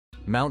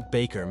Mount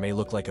Baker may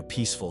look like a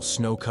peaceful,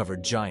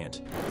 snow-covered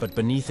giant, but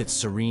beneath its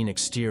serene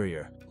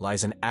exterior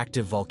lies an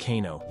active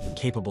volcano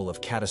capable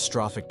of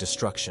catastrophic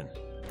destruction.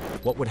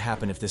 What would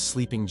happen if this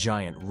sleeping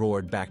giant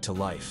roared back to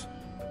life?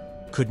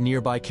 Could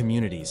nearby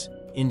communities,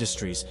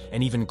 industries,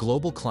 and even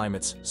global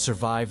climates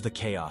survive the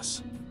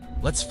chaos?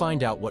 Let's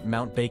find out what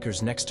Mount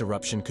Baker's next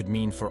eruption could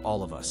mean for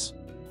all of us.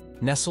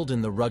 Nestled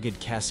in the rugged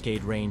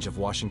Cascade Range of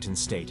Washington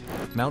State,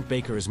 Mount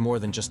Baker is more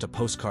than just a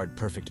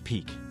postcard-perfect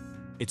peak.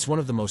 It's one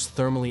of the most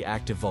thermally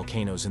active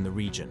volcanoes in the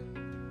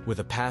region, with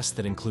a past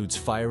that includes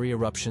fiery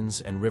eruptions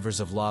and rivers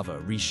of lava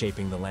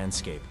reshaping the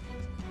landscape.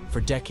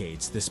 For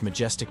decades, this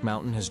majestic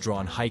mountain has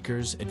drawn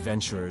hikers,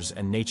 adventurers,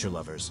 and nature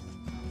lovers,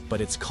 but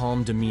its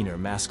calm demeanor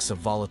masks a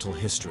volatile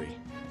history.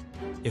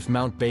 If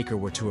Mount Baker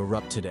were to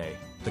erupt today,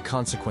 the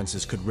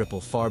consequences could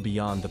ripple far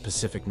beyond the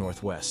Pacific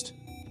Northwest.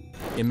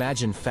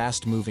 Imagine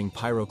fast-moving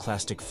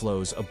pyroclastic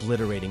flows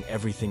obliterating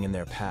everything in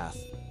their path,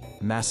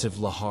 massive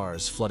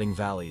lahars flooding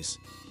valleys,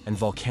 and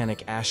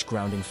volcanic ash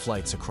grounding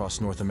flights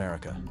across North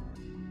America.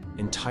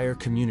 Entire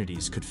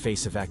communities could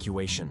face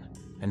evacuation,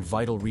 and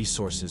vital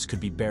resources could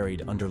be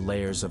buried under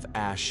layers of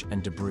ash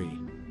and debris.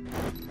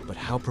 But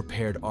how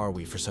prepared are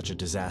we for such a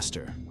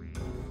disaster?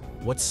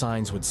 What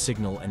signs would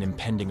signal an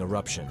impending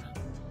eruption?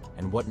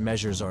 And what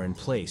measures are in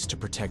place to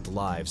protect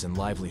lives and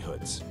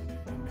livelihoods?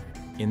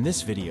 In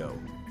this video,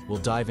 we'll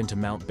dive into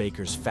Mount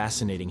Baker's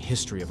fascinating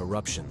history of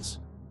eruptions,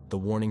 the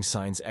warning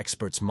signs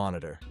experts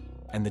monitor,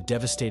 and the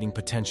devastating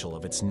potential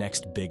of its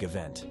next big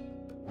event.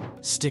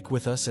 Stick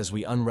with us as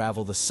we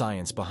unravel the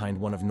science behind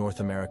one of North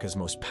America's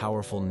most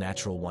powerful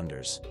natural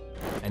wonders,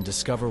 and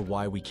discover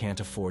why we can't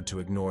afford to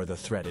ignore the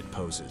threat it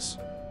poses.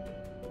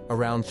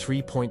 Around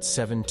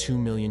 3.72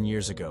 million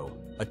years ago,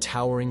 a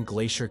towering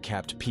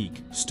glacier-capped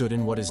peak stood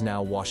in what is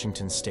now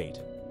Washington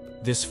State.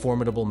 This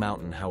formidable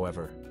mountain,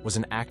 however, was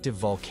an active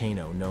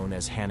volcano known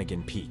as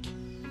Hannigan Peak.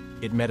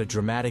 It met a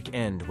dramatic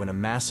end when a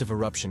massive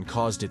eruption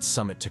caused its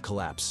summit to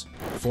collapse,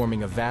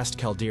 forming a vast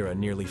caldera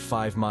nearly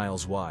 5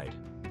 miles wide.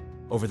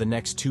 Over the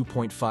next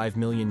 2.5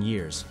 million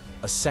years,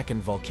 a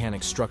second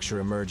volcanic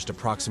structure emerged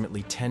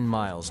approximately 10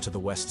 miles to the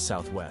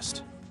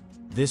west-southwest.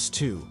 This,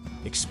 too,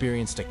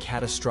 experienced a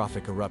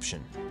catastrophic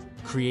eruption,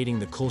 creating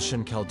the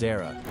Kulshan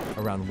caldera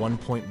around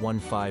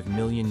 1.15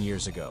 million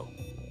years ago.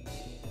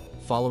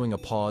 Following a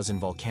pause in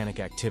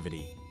volcanic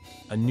activity,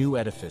 a new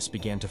edifice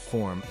began to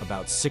form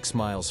about 6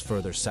 miles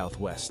further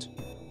southwest.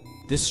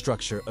 This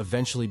structure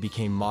eventually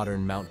became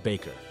modern Mount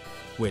Baker,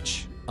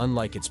 which,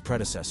 unlike its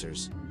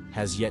predecessors,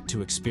 has yet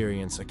to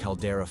experience a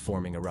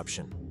caldera-forming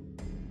eruption.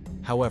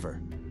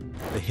 However,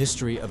 the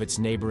history of its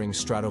neighboring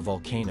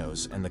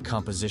stratovolcanoes and the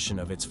composition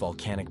of its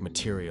volcanic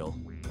material,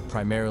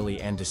 primarily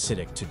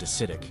andesitic to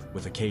dacitic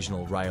with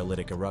occasional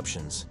rhyolitic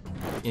eruptions,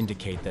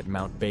 indicate that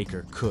Mount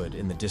Baker could,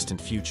 in the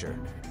distant future,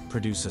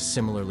 produce a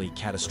similarly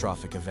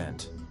catastrophic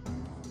event.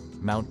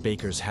 Mount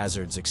Baker's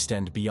hazards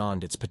extend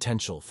beyond its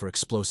potential for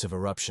explosive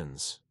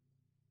eruptions.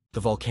 The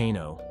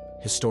volcano,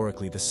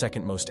 historically the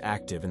second most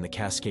active in the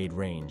Cascade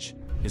Range,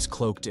 is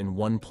cloaked in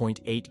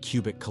 1.8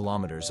 cubic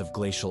kilometers of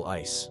glacial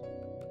ice.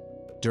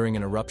 During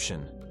an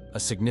eruption, a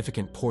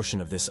significant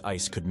portion of this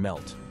ice could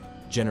melt,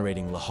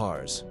 generating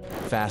lahars,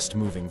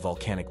 fast-moving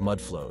volcanic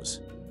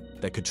mudflows,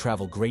 that could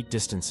travel great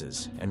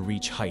distances and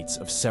reach heights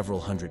of several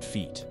hundred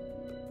feet.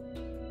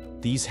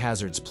 These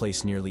hazards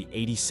place nearly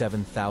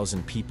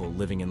 87,000 people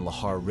living in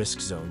lahar risk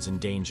zones in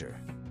danger,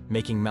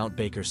 making Mount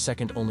Baker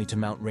second only to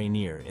Mount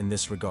Rainier in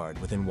this regard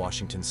within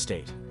Washington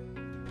State.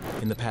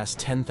 In the past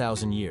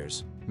 10,000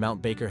 years,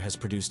 Mount Baker has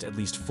produced at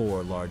least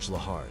 4 large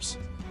lahars,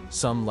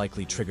 some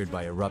likely triggered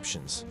by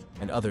eruptions,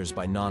 and others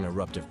by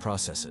non-eruptive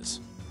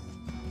processes.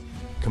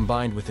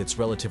 Combined with its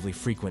relatively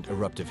frequent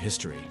eruptive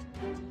history,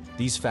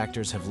 these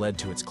factors have led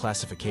to its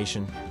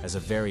classification as a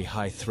very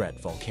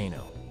high-threat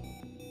volcano.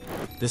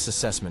 This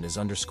assessment is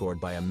underscored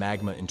by a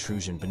magma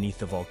intrusion beneath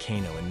the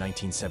volcano in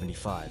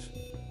 1975,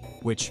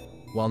 which,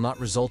 while not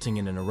resulting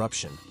in an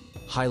eruption,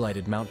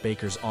 highlighted Mount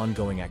Baker's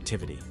ongoing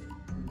activity.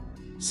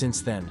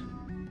 Since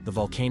then, the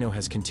volcano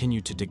has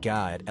continued to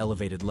decay at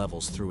elevated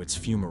levels through its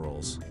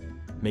fumaroles,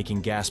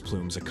 making gas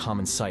plumes a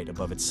common sight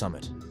above its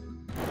summit.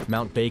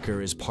 Mount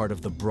Baker is part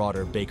of the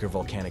broader Baker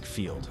volcanic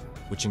field,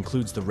 which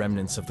includes the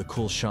remnants of the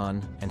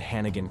Kulshan and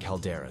Hannigan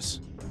calderas.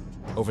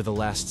 Over the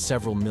last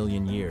several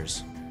million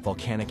years,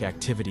 volcanic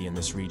activity in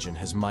this region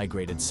has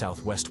migrated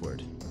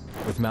southwestward,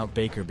 with Mount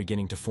Baker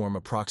beginning to form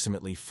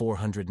approximately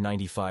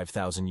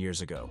 495,000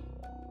 years ago.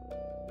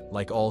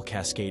 Like all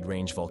Cascade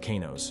Range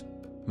volcanoes,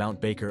 Mount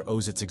Baker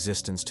owes its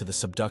existence to the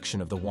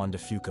subduction of the Juan de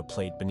Fuca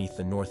plate beneath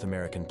the North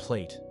American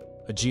plate,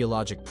 a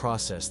geologic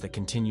process that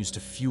continues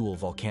to fuel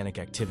volcanic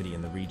activity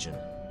in the region.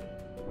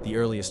 The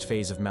earliest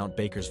phase of Mount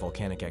Baker's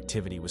volcanic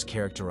activity was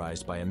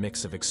characterized by a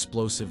mix of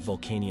explosive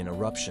Vulcanian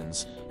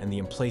eruptions and the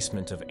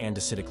emplacement of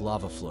andesitic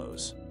lava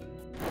flows.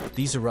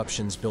 These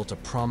eruptions built a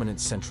prominent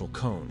central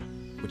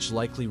cone, which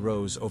likely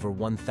rose over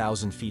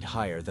 1,000 feet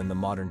higher than the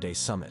modern-day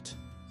summit.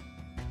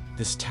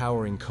 This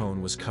towering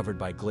cone was covered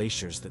by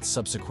glaciers that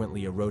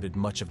subsequently eroded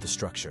much of the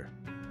structure.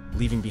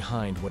 leaving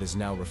behind what is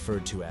now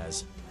referred to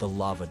as the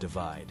lava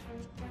divide.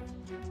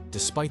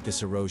 Despite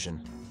this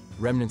erosion,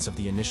 remnants of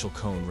the initial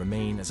cone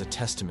remain as a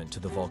testament to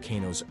the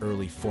volcano's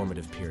early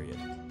formative period.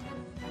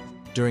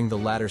 During the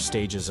latter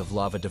stages of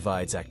lava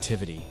divide's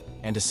activity,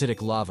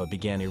 andesitic lava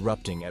began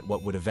erupting at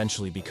what would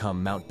eventually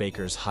become Mount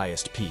Baker's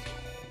highest peak.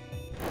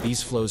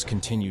 These flows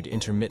continued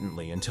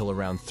intermittently until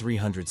around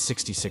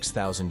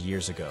 366,000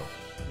 years ago.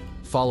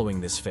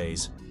 Following this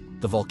phase,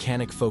 the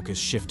volcanic focus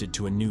shifted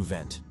to a new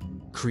vent,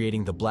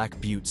 creating the Black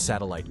Butte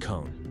satellite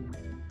cone.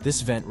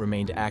 This vent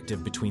remained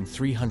active between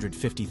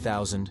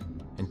 350,000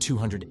 and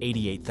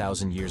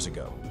 288,000 years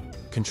ago,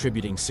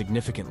 contributing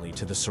significantly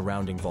to the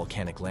surrounding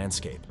volcanic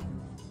landscape.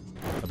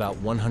 About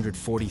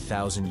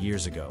 140,000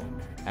 years ago,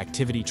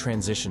 activity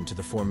transitioned to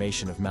the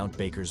formation of Mount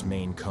Baker's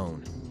main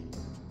cone.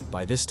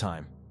 By this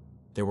time,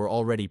 there were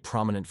already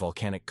prominent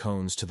volcanic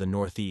cones to the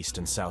northeast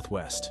and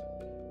southwest.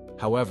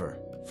 However,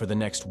 for the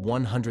next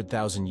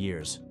 100,000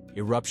 years,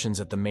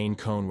 eruptions at the main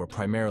cone were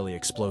primarily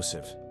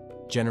explosive,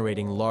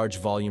 generating large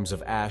volumes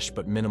of ash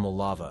but minimal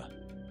lava.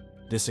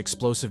 This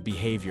explosive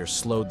behavior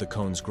slowed the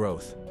cone's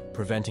growth,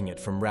 preventing it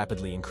from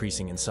rapidly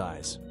increasing in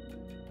size.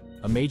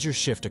 A major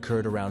shift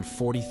occurred around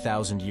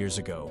 40,000 years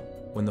ago,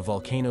 when the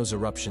volcano's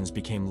eruptions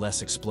became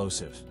less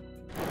explosive.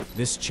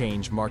 This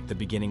change marked the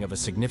beginning of a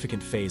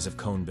significant phase of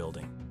cone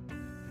building.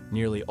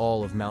 Nearly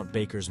all of Mount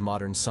Baker's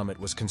modern summit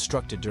was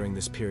constructed during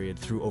this period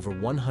through over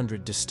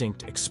 100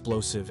 distinct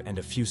explosive and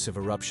effusive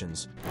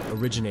eruptions,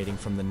 originating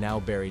from the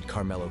now-buried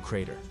Carmelo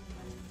crater.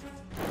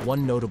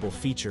 One notable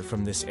feature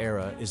from this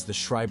era is the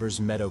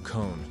Schreiber's Meadow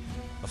Cone,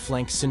 a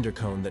flanked cinder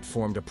cone that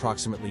formed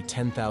approximately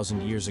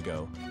 10,000 years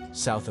ago,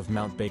 south of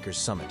Mount Baker's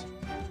summit.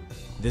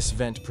 This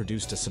vent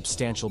produced a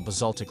substantial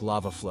basaltic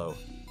lava flow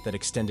that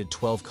extended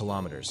 12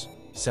 kilometers,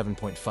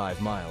 7.5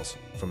 miles,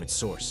 from its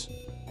source.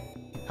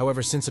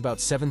 However, since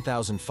about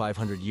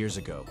 7,500 years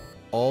ago,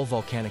 all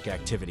volcanic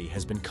activity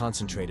has been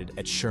concentrated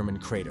at Sherman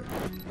Crater,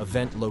 a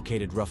vent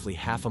located roughly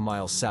half a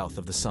mile south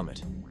of the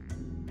summit.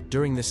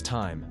 During this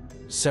time,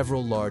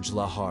 several large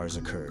lahars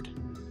occurred,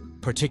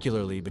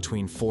 particularly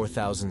between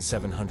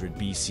 4,700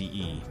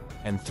 BCE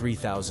and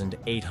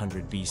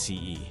 3,800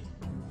 BCE.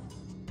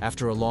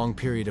 After a long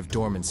period of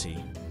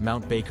dormancy,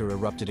 Mount Baker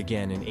erupted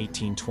again in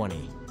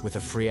 1820 with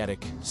a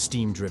phreatic,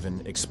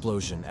 steam-driven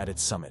explosion at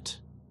its summit.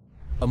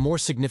 A more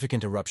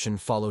significant eruption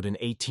followed in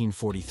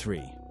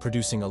 1843,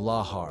 producing a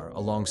lahar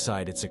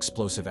alongside its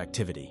explosive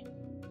activity.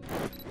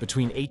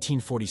 Between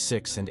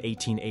 1846 and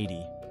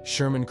 1880,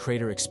 Sherman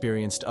Crater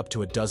experienced up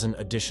to a dozen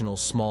additional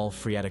small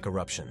phreatic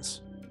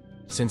eruptions.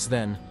 Since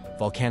then,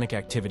 volcanic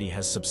activity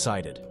has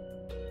subsided,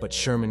 but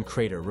Sherman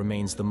Crater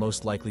remains the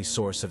most likely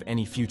source of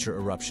any future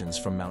eruptions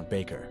from Mount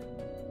Baker.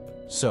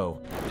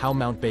 So, how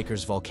Mount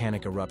Baker's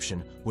volcanic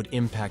eruption would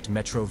impact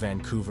Metro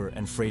Vancouver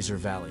and Fraser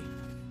Valley?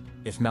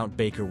 If Mount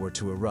Baker were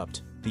to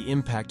erupt, the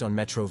impact on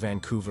Metro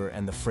Vancouver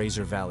and the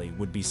Fraser Valley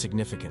would be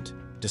significant,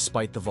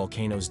 despite the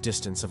volcano's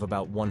distance of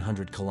about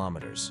 100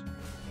 kilometers.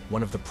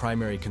 One of the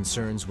primary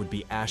concerns would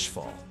be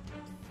ashfall.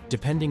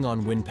 Depending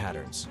on wind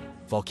patterns,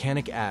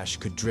 volcanic ash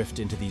could drift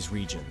into these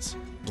regions,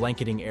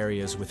 blanketing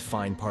areas with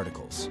fine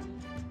particles.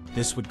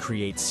 This would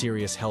create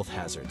serious health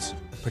hazards,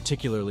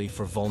 particularly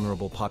for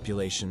vulnerable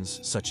populations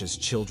such as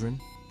children,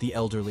 the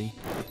elderly,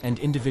 and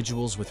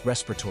individuals with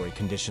respiratory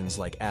conditions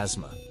like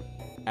asthma.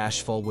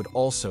 Ashfall would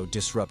also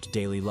disrupt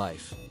daily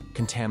life,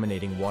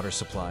 contaminating water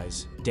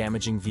supplies,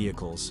 damaging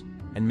vehicles,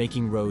 and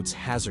making roads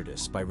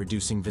hazardous by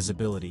reducing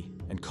visibility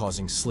and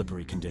causing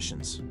slippery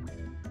conditions.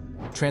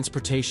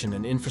 Transportation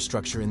and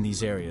infrastructure in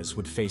these areas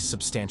would face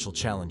substantial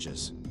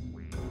challenges.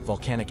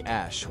 Volcanic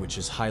ash, which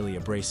is highly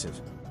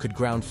abrasive, could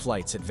ground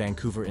flights at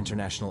Vancouver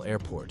International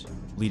Airport,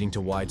 leading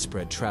to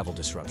widespread travel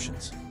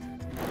disruptions.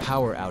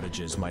 Power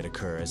outages might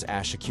occur as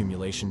ash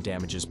accumulation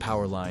damages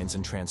power lines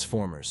and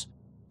transformers,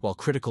 while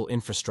critical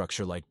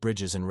infrastructure like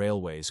bridges and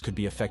railways could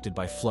be affected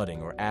by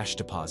flooding or ash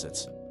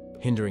deposits,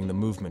 hindering the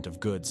movement of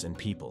goods and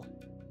people.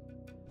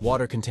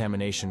 Water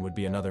contamination would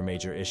be another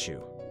major issue.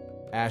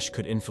 Ash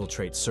could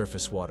infiltrate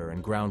surface water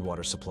and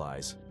groundwater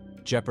supplies,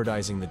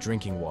 jeopardizing the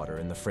drinking water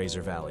in the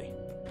Fraser Valley.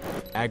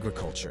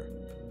 Agriculture,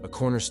 a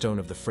cornerstone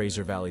of the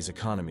Fraser Valley's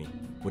economy,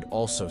 would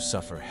also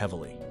suffer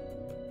heavily.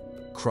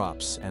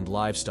 Crops and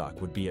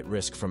livestock would be at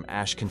risk from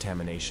ash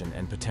contamination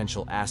and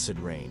potential acid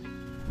rain,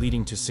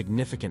 leading to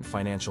significant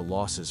financial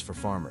losses for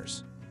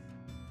farmers.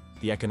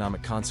 The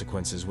economic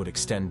consequences would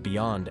extend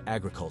beyond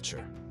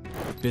agriculture.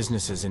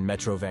 Businesses in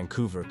Metro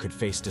Vancouver could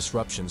face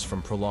disruptions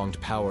from prolonged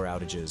power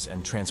outages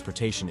and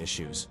transportation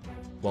issues,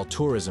 while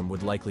tourism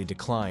would likely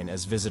decline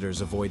as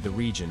visitors avoid the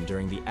region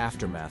during the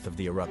aftermath of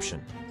the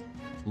eruption.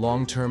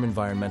 Long-term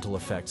environmental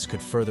effects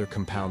could further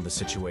compound the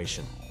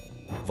situation.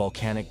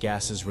 Volcanic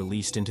gases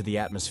released into the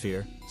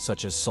atmosphere,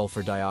 such as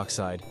sulfur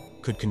dioxide,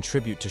 could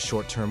contribute to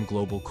short-term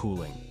global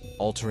cooling,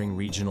 altering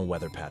regional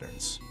weather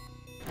patterns.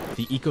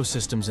 The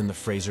ecosystems in the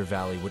Fraser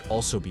Valley would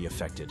also be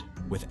affected,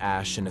 with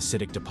ash and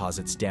acidic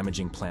deposits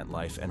damaging plant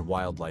life and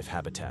wildlife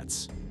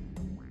habitats.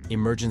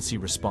 Emergency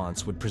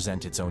response would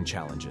present its own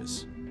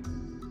challenges.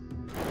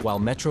 While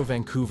Metro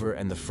Vancouver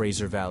and the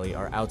Fraser Valley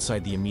are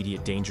outside the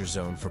immediate danger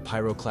zone for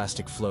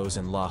pyroclastic flows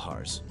and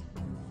lahars,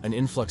 an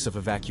influx of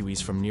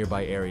evacuees from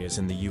nearby areas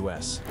in the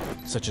U.S.,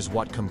 such as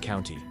Whatcom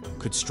County,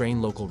 could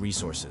strain local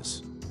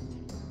resources.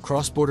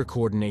 Cross-border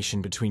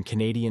coordination between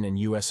Canadian and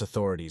U.S.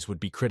 authorities would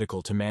be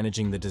critical to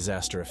managing the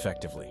disaster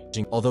effectively.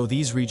 Although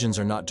these regions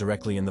are not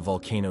directly in the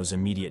volcano's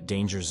immediate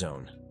danger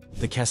zone,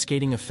 the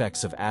cascading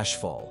effects of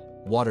ashfall,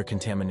 water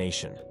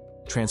contamination,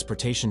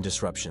 transportation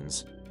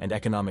disruptions, and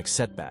economic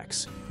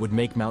setbacks would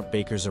make Mount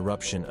Baker's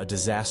eruption a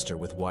disaster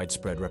with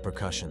widespread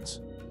repercussions.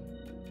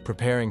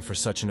 Preparing for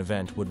such an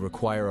event would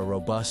require a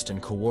robust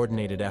and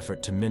coordinated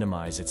effort to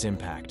minimize its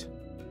impact.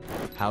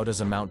 How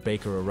does a Mount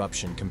Baker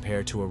eruption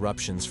compare to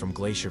eruptions from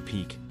Glacier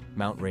Peak,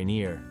 Mount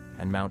Rainier,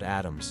 and Mount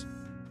Adams?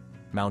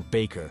 Mount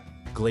Baker,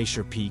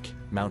 Glacier Peak,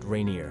 Mount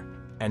Rainier,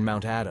 and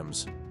Mount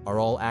Adams are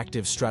all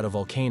active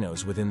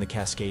stratovolcanoes within the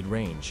Cascade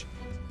Range,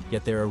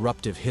 yet their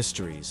eruptive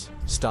histories,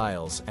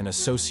 styles, and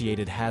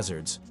associated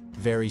hazards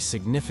vary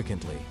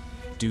significantly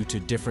due to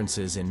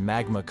differences in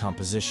magma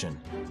composition,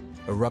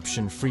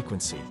 eruption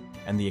frequency,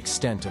 and the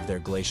extent of their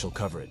glacial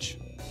coverage.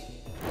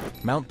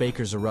 Mount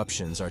Baker's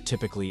eruptions are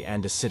typically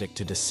andesitic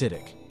to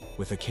dacitic,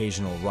 with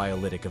occasional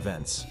rhyolitic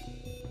events.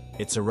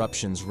 Its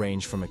eruptions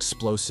range from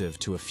explosive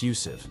to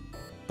effusive,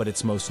 but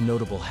its most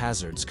notable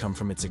hazards come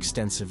from its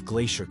extensive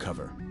glacier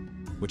cover,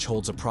 which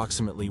holds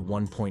approximately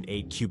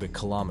 1.8 cubic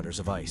kilometers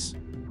of ice.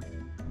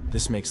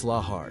 This makes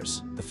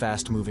lahars, the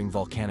fast-moving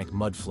volcanic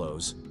mud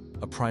flows,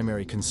 a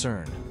primary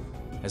concern,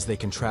 as they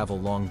can travel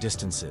long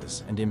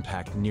distances and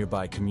impact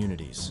nearby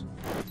communities.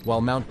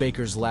 While Mount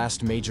Baker's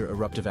last major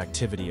eruptive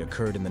activity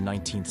occurred in the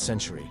 19th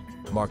century,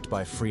 marked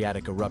by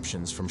phreatic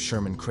eruptions from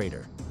Sherman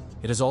Crater,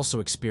 it has also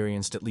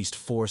experienced at least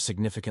 4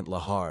 significant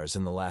lahars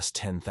in the last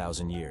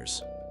 10,000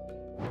 years.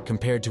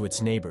 Compared to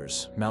its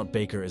neighbors, Mount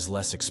Baker is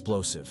less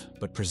explosive,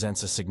 but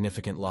presents a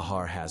significant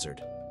lahar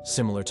hazard,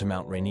 similar to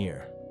Mount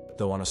Rainier,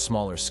 though on a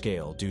smaller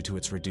scale due to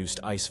its reduced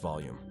ice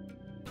volume.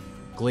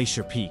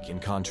 Glacier Peak, in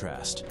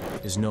contrast,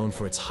 is known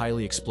for its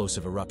highly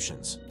explosive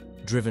eruptions,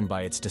 driven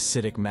by its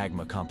dacitic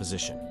magma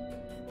composition.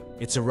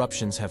 Its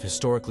eruptions have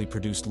historically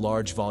produced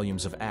large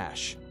volumes of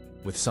ash,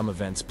 with some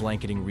events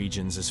blanketing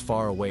regions as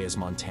far away as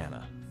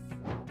Montana.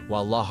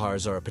 While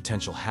lahars are a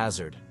potential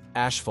hazard,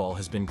 ashfall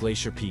has been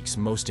Glacier Peak's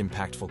most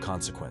impactful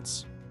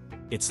consequence.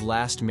 Its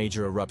last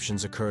major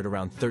eruptions occurred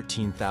around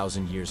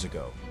 13,000 years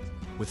ago,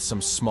 with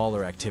some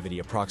smaller activity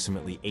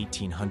approximately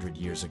 1,800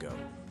 years ago.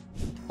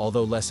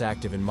 Although less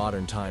active in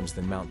modern times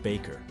than Mount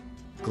Baker,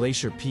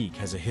 Glacier Peak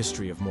has a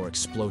history of more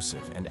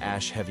explosive and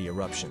ash-heavy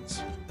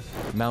eruptions.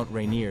 Mount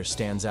Rainier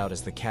stands out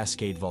as the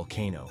Cascade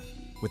volcano,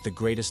 with the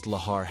greatest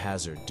lahar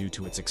hazard due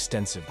to its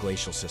extensive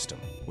glacial system,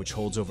 which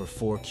holds over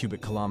 4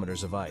 cubic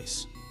kilometers of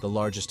ice, the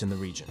largest in the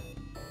region.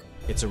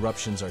 Its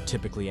eruptions are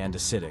typically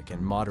andesitic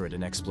and moderate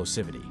in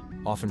explosivity,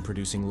 often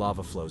producing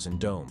lava flows and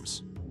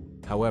domes.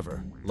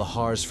 However,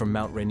 lahars from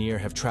Mount Rainier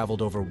have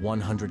traveled over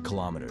 100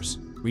 kilometers,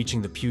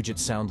 reaching the Puget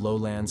Sound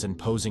lowlands and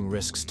posing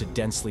risks to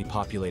densely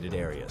populated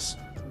areas.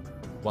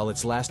 While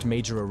its last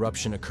major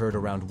eruption occurred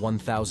around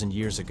 1,000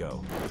 years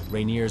ago,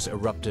 Rainier's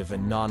eruptive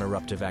and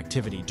non-eruptive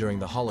activity during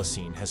the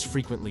Holocene has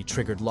frequently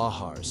triggered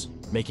lahars,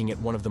 making it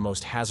one of the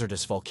most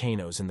hazardous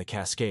volcanoes in the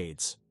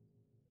Cascades.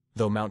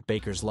 Though Mount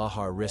Baker's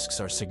lahar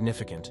risks are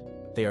significant,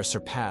 they are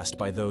surpassed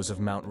by those of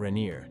Mount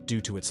Rainier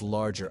due to its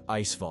larger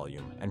ice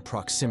volume and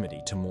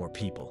proximity to more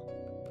people.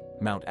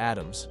 Mount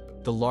Adams,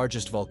 the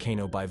largest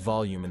volcano by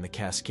volume in the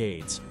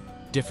Cascades,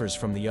 differs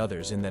from the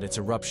others in that its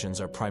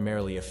eruptions are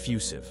primarily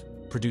effusive,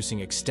 producing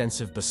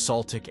extensive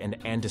basaltic and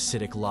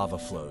andesitic lava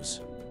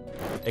flows.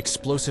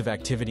 Explosive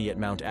activity at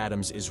Mount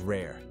Adams is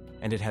rare,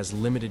 and it has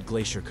limited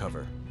glacier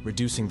cover,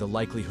 reducing the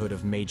likelihood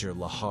of major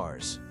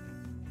lahars.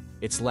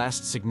 Its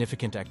last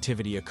significant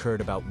activity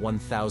occurred about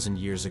 1,000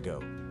 years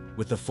ago,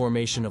 with the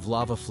formation of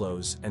lava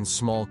flows and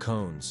small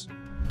cones.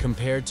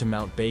 Compared to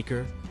Mount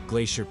Baker,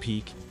 Glacier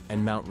Peak,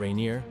 and Mount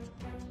Rainier,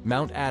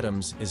 Mount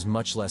Adams is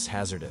much less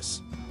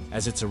hazardous,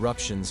 as its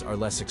eruptions are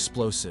less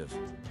explosive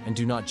and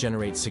do not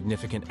generate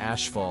significant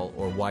ashfall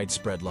or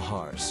widespread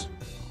lahars.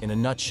 In a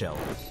nutshell,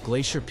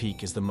 Glacier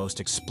Peak is the most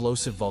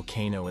explosive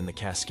volcano in the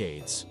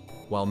Cascades,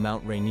 while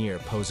Mount Rainier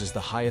poses the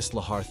highest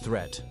lahar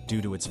threat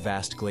due to its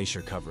vast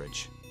glacier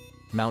coverage.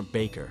 Mount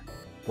Baker,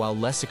 while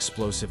less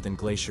explosive than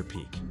Glacier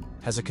Peak,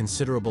 has a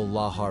considerable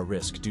lahar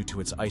risk due to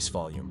its ice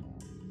volume,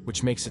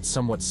 which makes it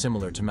somewhat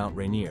similar to Mount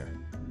Rainier,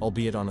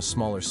 albeit on a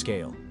smaller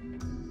scale.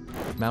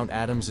 Mount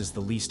Adams is the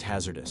least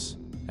hazardous,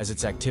 as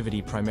its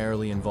activity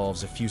primarily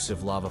involves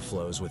effusive lava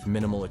flows with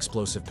minimal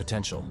explosive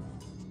potential.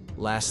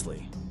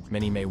 Lastly,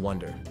 many may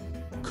wonder,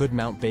 could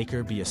Mount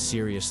Baker be a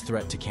serious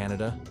threat to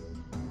Canada?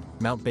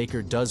 Mount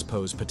Baker does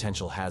pose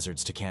potential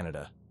hazards to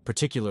Canada,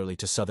 particularly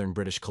to southern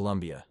British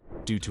Columbia,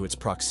 due to its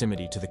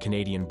proximity to the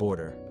Canadian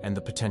border and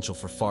the potential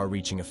for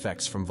far-reaching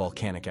effects from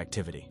volcanic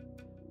activity.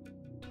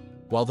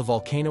 While the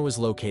volcano is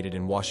located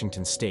in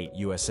Washington State,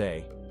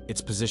 USA, its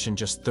position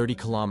just 30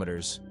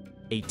 kilometers,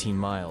 18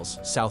 miles,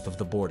 south of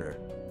the border,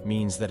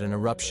 means that an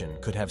eruption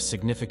could have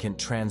significant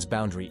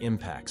transboundary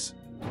impacts,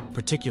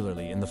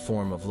 particularly in the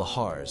form of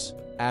lahars,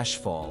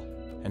 ashfall,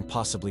 and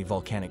possibly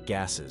volcanic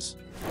gases.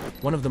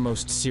 One of the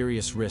most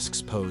serious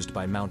risks posed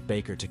by Mount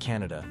Baker to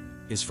Canada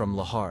is from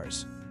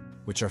lahars,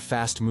 which are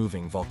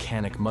fast-moving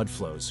volcanic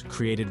mudflows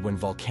created when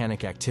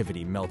volcanic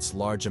activity melts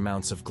large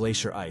amounts of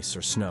glacier ice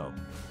or snow.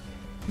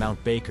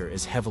 Mount Baker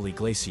is heavily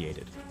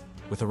glaciated,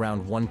 with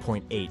around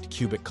 1.8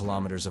 cubic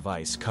kilometers of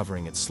ice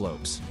covering its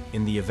slopes.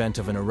 In the event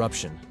of an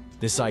eruption,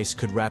 this ice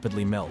could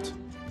rapidly melt,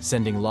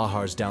 sending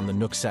lahars down the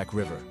Nooksack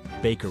River,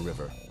 Baker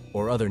River,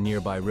 or other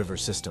nearby river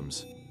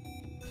systems.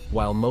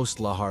 While most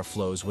lahar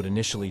flows would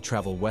initially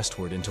travel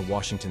westward into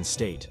Washington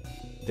state,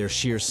 their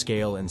sheer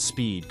scale and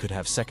speed could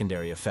have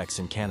secondary effects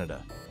in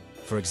Canada.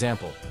 For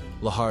example,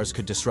 lahars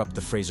could disrupt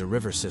the Fraser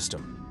River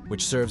system,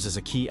 which serves as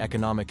a key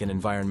economic and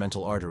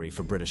environmental artery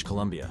for British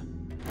Columbia.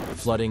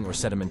 Flooding or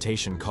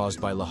sedimentation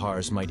caused by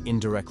lahars might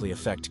indirectly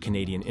affect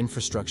Canadian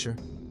infrastructure,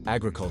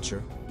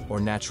 agriculture, or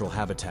natural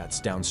habitats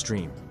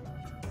downstream.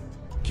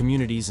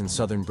 Communities in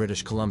southern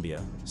British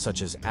Columbia,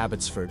 such as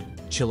Abbotsford,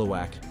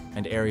 Chilliwack,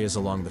 and areas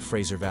along the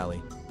Fraser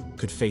Valley,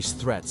 could face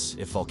threats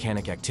if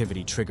volcanic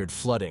activity triggered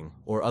flooding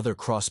or other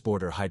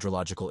cross-border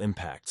hydrological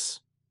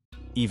impacts.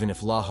 Even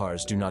if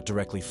lahars do not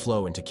directly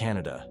flow into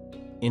Canada,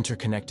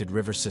 interconnected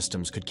river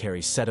systems could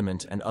carry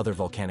sediment and other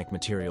volcanic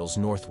materials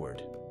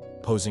northward,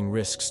 posing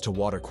risks to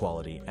water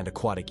quality and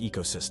aquatic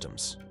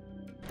ecosystems.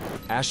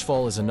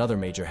 Ashfall is another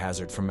major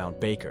hazard from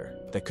Mount Baker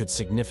that could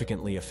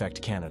significantly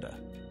affect Canada.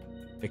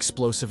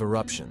 Explosive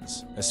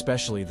eruptions,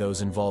 especially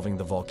those involving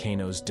the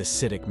volcano's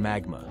dacitic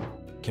magma,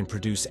 can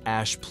produce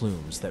ash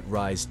plumes that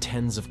rise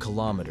tens of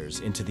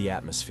kilometers into the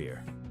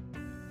atmosphere.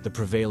 The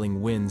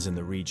prevailing winds in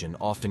the region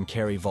often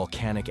carry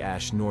volcanic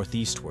ash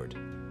northeastward,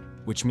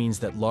 which means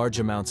that large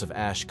amounts of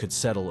ash could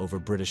settle over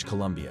British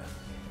Columbia,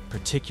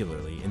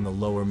 particularly in the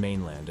lower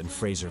mainland and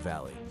Fraser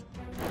Valley.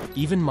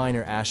 Even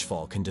minor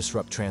ashfall can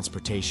disrupt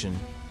transportation,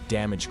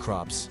 damage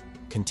crops,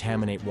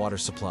 contaminate water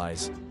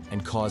supplies,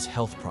 and cause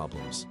health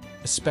problems,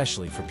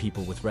 especially for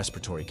people with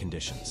respiratory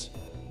conditions.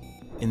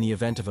 In the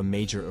event of a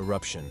major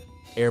eruption,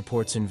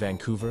 airports in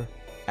Vancouver,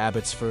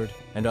 Abbotsford,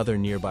 and other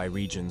nearby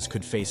regions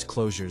could face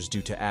closures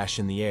due to ash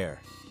in the air,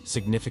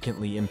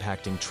 significantly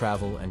impacting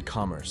travel and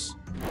commerce.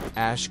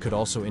 Ash could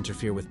also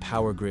interfere with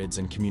power grids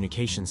and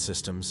communication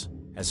systems,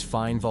 as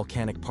fine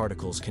volcanic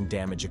particles can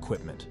damage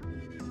equipment.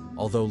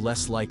 Although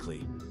less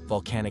likely,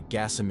 volcanic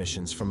gas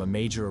emissions from a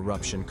major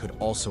eruption could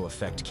also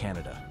affect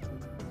Canada.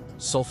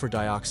 Sulfur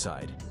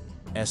dioxide,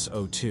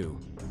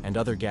 SO2, and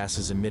other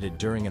gases emitted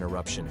during an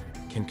eruption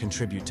can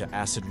contribute to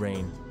acid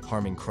rain,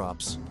 harming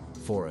crops,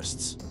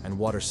 forests, and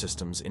water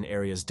systems in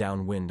areas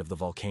downwind of the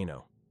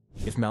volcano.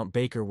 If Mount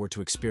Baker were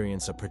to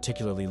experience a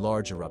particularly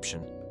large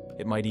eruption,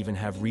 it might even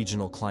have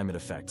regional climate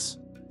effects,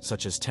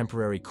 such as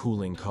temporary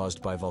cooling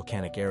caused by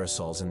volcanic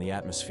aerosols in the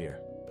atmosphere.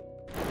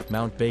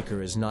 Mount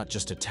Baker is not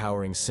just a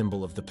towering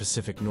symbol of the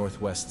Pacific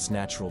Northwest's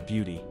natural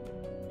beauty,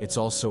 it's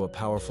also a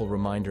powerful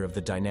reminder of the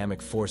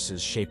dynamic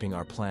forces shaping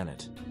our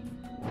planet.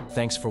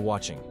 Thanks for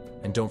watching,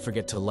 and don't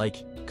forget to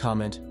like,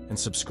 comment, and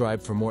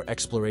subscribe for more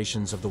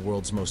explorations of the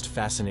world's most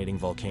fascinating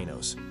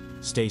volcanoes.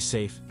 Stay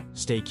safe,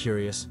 stay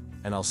curious,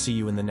 and I'll see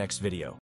you in the next video.